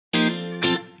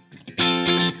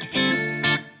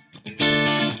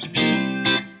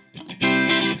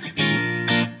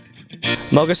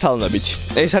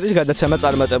მოგესალმებით. ეს არის გადაცემა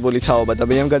წარმატებული თაობა და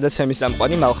მე ამ გადაცემის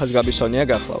წამყვანი მალხაზ გაბისონია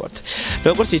გახლავართ.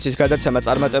 როგორც იცით, გადაცემა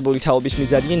წარმატებული თაობის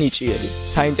მიზანია ნიჭიერი,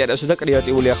 საინტერესო და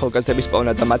კრეატიული ახალგაზრდების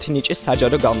პოვნა და მათი ნიჭის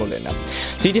საჯარო გამოვლენა.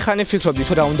 დიდი ხანი ვფიქრობდი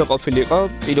თუ რა უნდა ყოფილიყო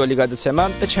პირველი გადაცემა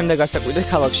და შემდეგ გასაკვირად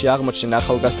ქალაქში აღმოჩნდნენ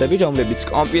ახალგაზრდები, რომლებიც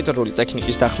კომპიუტერული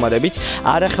ტექნიკის დახმარებით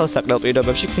არახელსაყრელ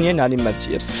პირობებში ქმნიან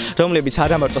ანიმაციებს, რომლებიც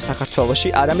არა მარტო საქართველოში,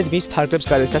 არამედ მის ფარგლებს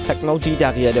გარეთაც საკმაოდ დიდ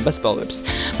აღიარებას პოვებს.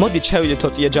 მოდით შევიდეთ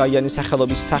ოტია ჯაიანის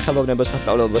სახელოვნებო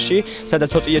სასწავლებელში, სადაც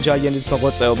ოტია ჯაიანის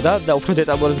მოღვაწეობდა და უფრო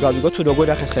დეტალურად გავიგოთ თუ როგორ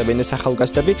ახერხებენ ეს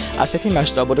ახალგაზრდები ასეთი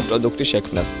მასშტაბური პროდუქტის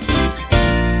შექმნას.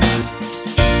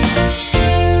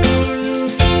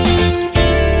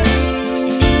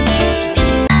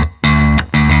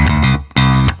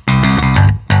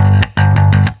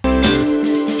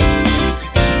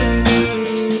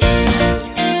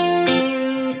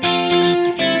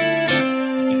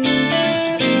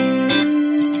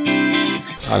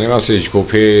 ანიმაციის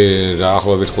ჯგუფი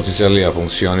დაახლოებით 5 წელია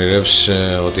ფუნქციონირებს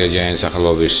ოტია ჯაიანის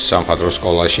სახელობის სამხატვრო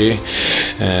სკოლაში.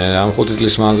 ამ 5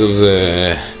 წლის მანძილზე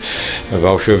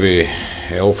ბავშვები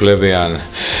ეუფლებიან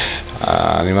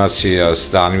ანიმაციას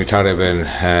და ანვითარებენ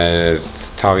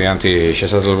თავიანთი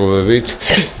შესაძლებლობებით,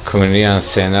 ქმნიან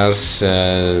სცენარს,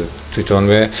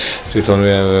 თვითონვე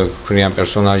ქმნიან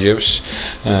პერსონაჟებს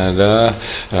და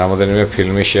რამოდენიმე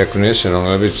ფილმი შექმნეს,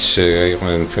 რომლებიც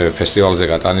იყვნენ ფესტივალზე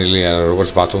გატანილი,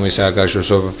 როგორც ბათუმის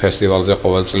საერთაშორისო ფესტივალზე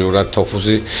ყოველწლიურად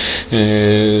თოფუზი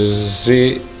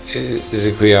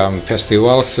ზიგვია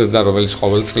ფესტივალს და რომელიც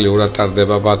ყოველწლიურად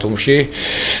ტარდება ბათუმში,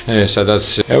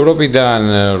 სადაც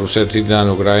ევროპიდან,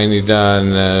 რუსეთიდან, უკრაინიდან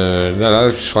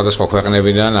და სხვადასხვა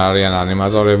ქვეყნებიდან არიან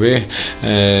ანიმატორები,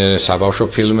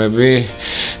 საბავშვო ფილმები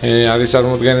არის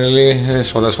წარმოდგენილი,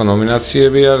 სხვადასხვა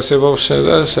ნომინაციები არსებობს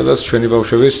და სადაც ჩვენი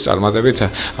ბავშვებიც წარმატებით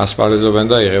ასპარეზობენ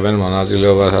და იღებენ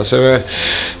მონაწილეობას. ასევე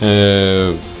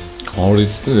 2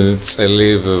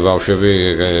 წელი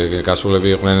ბავშვები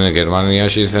გასულები იყვნენ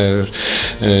გერმანიაში,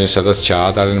 სადაც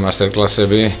ჩაატარენ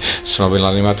მასტერკლასები ცნობილ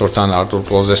ანიმატორთან არტურ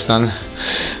კლოზესთან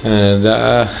და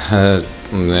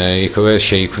იქვე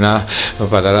შეიქმნა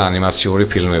პატარა ანიმაციური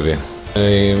ფილმები.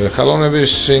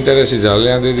 ხელოვნების ინტერესი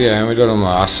ძალიან დიდია, იმიტომ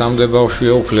რომ 100-მდე ბავშვი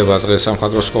ეუფლება დღეს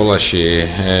სამხატვრო სკოლაში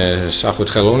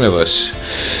სახუთ ხელოვნებას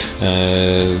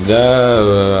და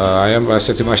აი ამ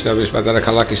ასეთი მასშტაბის პატარა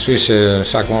ქალაქისთვის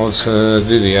საკმაოდ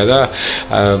დიდია და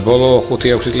ბოლო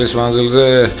 5-6 წლის მანძილზე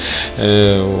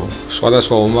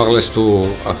სხვადასხვა უმაღლეს თუ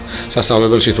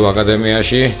სასწავლებელში თუ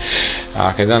აკადემიაში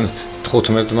აქედან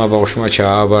 15-მა ბავშვმა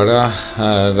ჩააბარა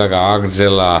და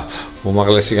გააგრძელა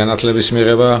უმაღლესი განათლების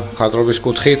მიღება მხატვრობის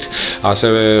კუთხით,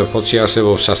 ასევე ფოთში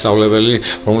არსებობს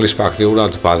სასწავლებელი, რომლის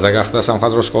ფაქტიურად ბაზა გახდა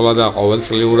სამხატვრო სკოლა და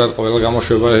ყოველწლიურად ყოველ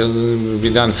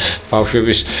გამოშვებიდან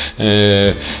ბავშვების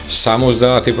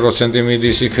 70%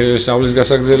 მიდის იქ სწავლის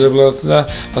გასაგრძელებლად და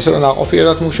ასევე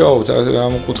ნაყოფიერად მუშაობთ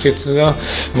ამ კუთხით და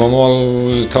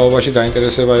მომავალ თაობაში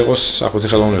დაინტერესება იყოს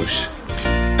სახვითი ხელოვნების.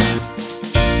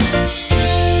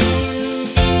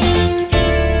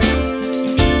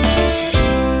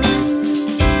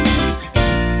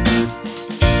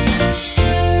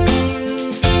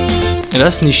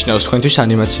 რას ნიშნავს თქვენთვის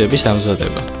ანიმაციების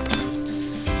დამზადება?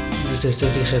 ეს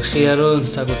ესეთი ხერხია, რომ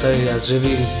საკუთარი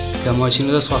აზრები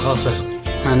გამოაჩინო და სხვა ხალხს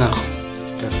ანახო.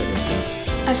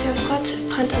 ასე ვთქვათ,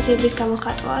 ფანტაზიების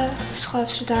გამოხატვა,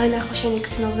 სხვებს რომ დაანახო შენი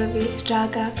გრძნობები, რა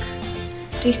გაქვს,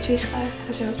 რისთვის ხარ,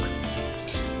 ასე ვთქვათ.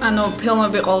 ანუ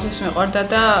ფილმები ყოველთვის მეყვარდა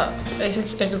და ესეც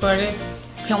ერთგვარი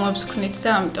ფილმებს ვქნით და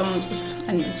ამიტომ მომწონს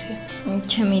ანიმაცია.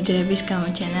 ჩემი იდეების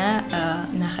გამოჩენა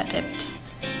ნახატებით.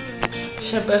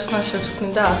 შენ პერსონაჟებს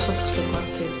ვქნი და აცოცხლე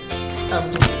მათი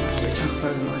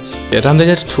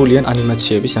რამდენად რთულია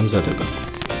ანიმაციების ამზადება?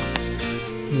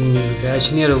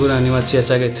 გააჩნია როგორ ანიმაციას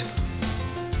აკეთებ,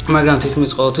 მაგრამ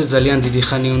თითქმის ყოველთვის ძალიან დიდი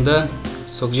ხანი უნდა,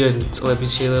 ზოგჯერ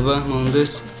წლების შეიძლება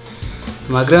მომდეს,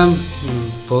 მაგრამ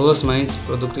ბოლოს მაინც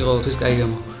პროდუქტი ყოველთვის კაი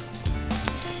გამოვა.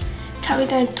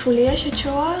 თავიდან რთულია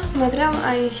შეჩოვა, მაგრამ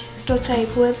აი როცა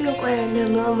ეგუები უკვე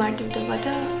ნელ-ნელა მარტივდება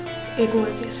და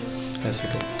ეგუები ასე.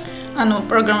 ანუ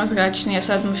პროგრამას გააჩნია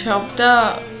სად მუშაობ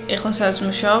და ეხლა სადაც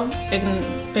მუშაობ, ეგ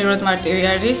ბევრად მარტივი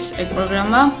არის ეგ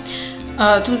პროგრამა.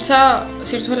 თუმცა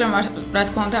სირთულე რა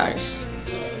თქმა უნდა არის.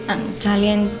 ანუ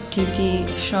ძალიან დიდი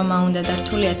შრომა უნდა და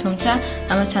რთულია, თუმცა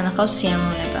ამასთან ახლავს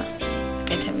სიამოვნება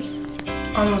კეთების.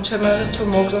 ანუ ჩემი აზრით თუ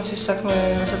მოგწონს ის საქმე,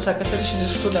 რასაც აკეთებ, შენ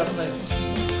რთული არ უნდა იყოს.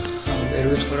 ვერ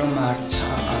ვიტყვი რომ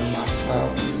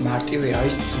მარტივი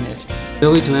არის ძნელი.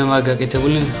 მოვით მე მაგ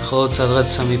გაკეთებული მხოლოდ სადღაც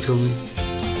 3 ფილმი.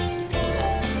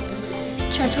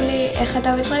 ჩართული ეხლა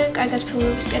დავიწყე კარგად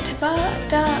ფილმების კეთება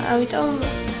და ამიტომ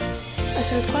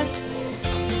ასე ვთქვათ,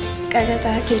 კარგად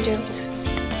აჯერჯერებთ.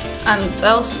 ანუ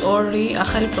წელს 2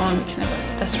 ახალი ფილმი იქნება.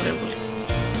 დასრულებული?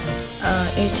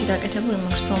 ერთი გაკეთებული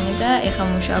მაქვს ფილმი და ეხლა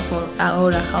მუშაობ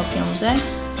ორ ახალ ფილმზე.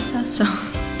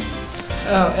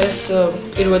 ეს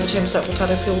პირველი ჩემი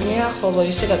საკუთარი ფილმია, ხოლო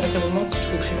ისე გაკეთებული მაქვს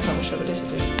ჯგუფში მოხმარებით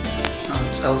ესეთი.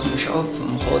 წელს მუშაობ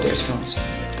მხოლოდ ერთ ფილმზე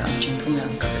და ჩემი ფილმი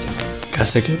არ გაკეთებული.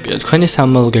 გასაგებია, თქვენი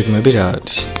სამმალო გეგმები რა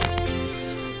არის?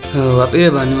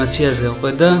 ვაპირებ ანიმაციაზე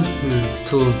ვყვე და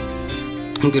თუ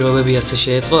პირობები ასე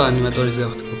შეეწყო, ანიმატორის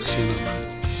გავხდი პროფესიონალი.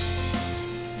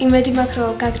 იმედი მაქვს,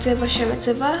 რომ გაგრძელება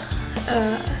შემეცება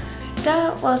და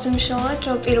ყველაზე მნიშვნელოვად,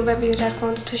 რომ პირობები რა თქმა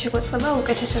უნდა თუ შეგვეწყება,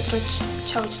 უკეთესად რო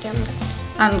ჩავჭდე ამ საკითხს.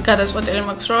 ან გადაწყვეტილი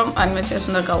მაქვს, რომ ანიმაციას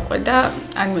უნდა გავყვე და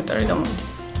ანიმატორი გამოვიდე.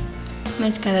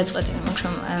 მეც გადაწყვეტილი მაქვს,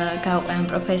 რომ გავყვე ამ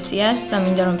პროფესიას და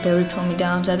მინდა რომ ბევრი ფილმი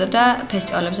დავამზადო და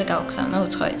ფესტივალებზე გავხსენო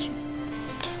უცხოეთში.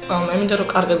 მე მინდა რომ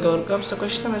კარგად გავარკვევ ამ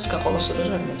საქმეში და მეც გაყოლოსებდი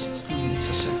ანიმაციას. მეც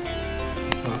ასე.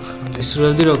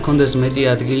 ისურვებდი რომ გქონდეს მეტი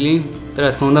ადგილი და რა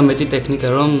თქმა უნდა მეტი ტექნიკა,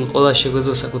 რომ ყველა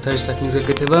შეგვეძლოს საკუთარი საქმის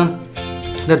გაკეთება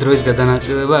და დროის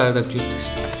გადანაწილება არ დაგჭირდეს.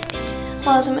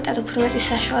 ყველაზე მეტად უფრო მეტი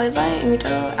საშუალება,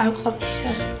 იმიტომ რომ არ გვყოფს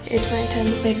ერთმანეთთან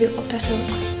ვერ ვიყოფთ ასე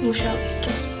ვთქვათ მუშაობის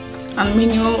დროს. ან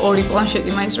მინიმუმ 2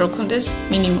 პლანშეტი მაინც რო გქონდეს,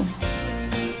 მინიმუმ.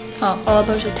 ყველა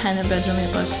ბავშვი თანაბრად რომ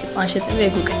იყოს პლანშეტები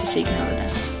ეგ უკეთესი იქნებოდა.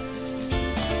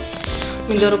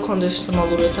 მინდა რომ გქონდეს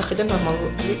ნორმალური ოთახი და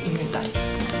ნორმალური ინვენტარი.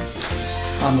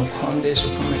 ანუ გქონდეს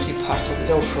უფრო მეტი ფართობი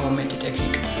და უფრო მეტი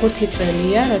ტექნიკა. 5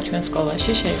 წელია, რა ჩვენ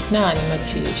სკოლაში შეიქმნა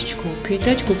ანიმაციის ჯგუფი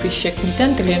და ჯგუფის შექმნიდან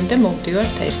დღემდე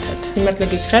მოვდივართ ერთად. იმართლა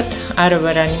გითხრათ, არ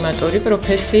ვარ ანიმატორი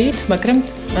პროფესიით, მაგრამ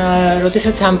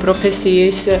როდესაც ამ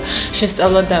პროფესიის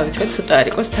შესწავლა დავიწყე, ცოტა არ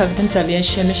იყოს თავიდან ძალიან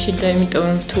შემეშინდა, იმიტომ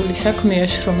რომ რთული საქმეა,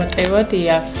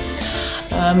 შრომატევადია.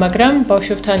 მაგრამ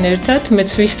ბავშვებთან ერთად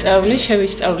მეც ვისწავლე,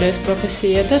 შევისწავლე ეს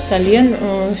პროფესია და ძალიან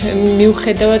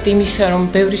მიუხედავად იმისა, რომ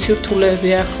ბევრი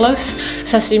სირთულეები ახლავს,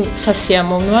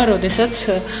 სასიამოვნოა, როდესაც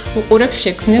უყურებ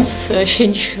შექმნილს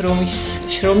შენი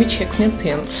შრომით შექმნილ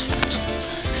ფილმს.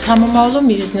 სამომავლო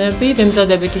მიზნები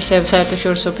ვემზადებით ისევ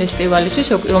საერთაშორისო ფესტივალისთვის,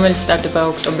 რომელიც სტარტდება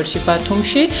ოქტომბერში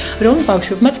ბათუმში, რომ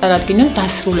ბავშვებმა წარადგინონ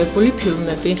დასრულებული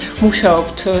ფილმები.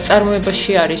 მუშაობთ,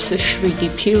 წარმოებაში არის 7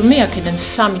 ფილმი, აქედან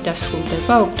 3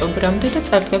 დასრულდება ოქტომბრამდე და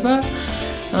წარდგება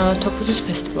თოფუზის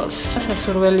ფესტივალს.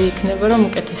 სასურველი იქნება, რომ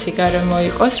უკეთესი გარემო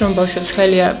იყოს, რომ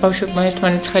ბავშვებმა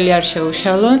ერთმანეთს ხელი არ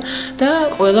შეუშალონ და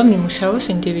ყველა მიმუშაოს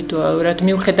ინდივიდუალურად.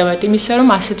 მიუხედავად იმისა, რომ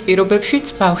ასეთ პირობებშიც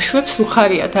ბავშვებს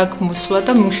უხარიათ აქ მოსვლა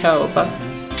და მუშაობა.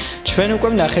 ჩვენ უკვე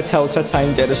ვნახეთ საოცრად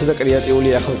საინტერესო და კრეატიული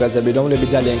ახალგაზრდები, რომლებიც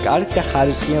ძალიან კარგ და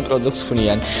ხარისხიან პროდუქტს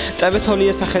ქმნიან.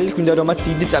 ტევეთოლიეს სახელით გვინდა რომ მათ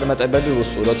დიდი წარმატებები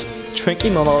ვუსურვოთ. ჩვენ კი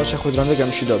მომავალ შეხვედრამდე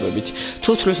გამშვიდობებით.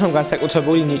 თუ თვლის რომ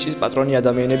განსაკუთრებული ნიჭის პატრონი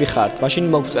ადამიანები ხართ, მაშინ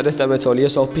მოგწერეთ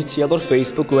ტევეთოლიეს ოფიციალურ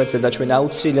Facebook გვერდზე და ჩვენ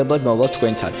აუცილებლად მოვალთ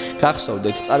თქვენთან.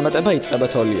 გახსოვდეთ, წარმატება იწყება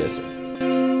თოლიეზე.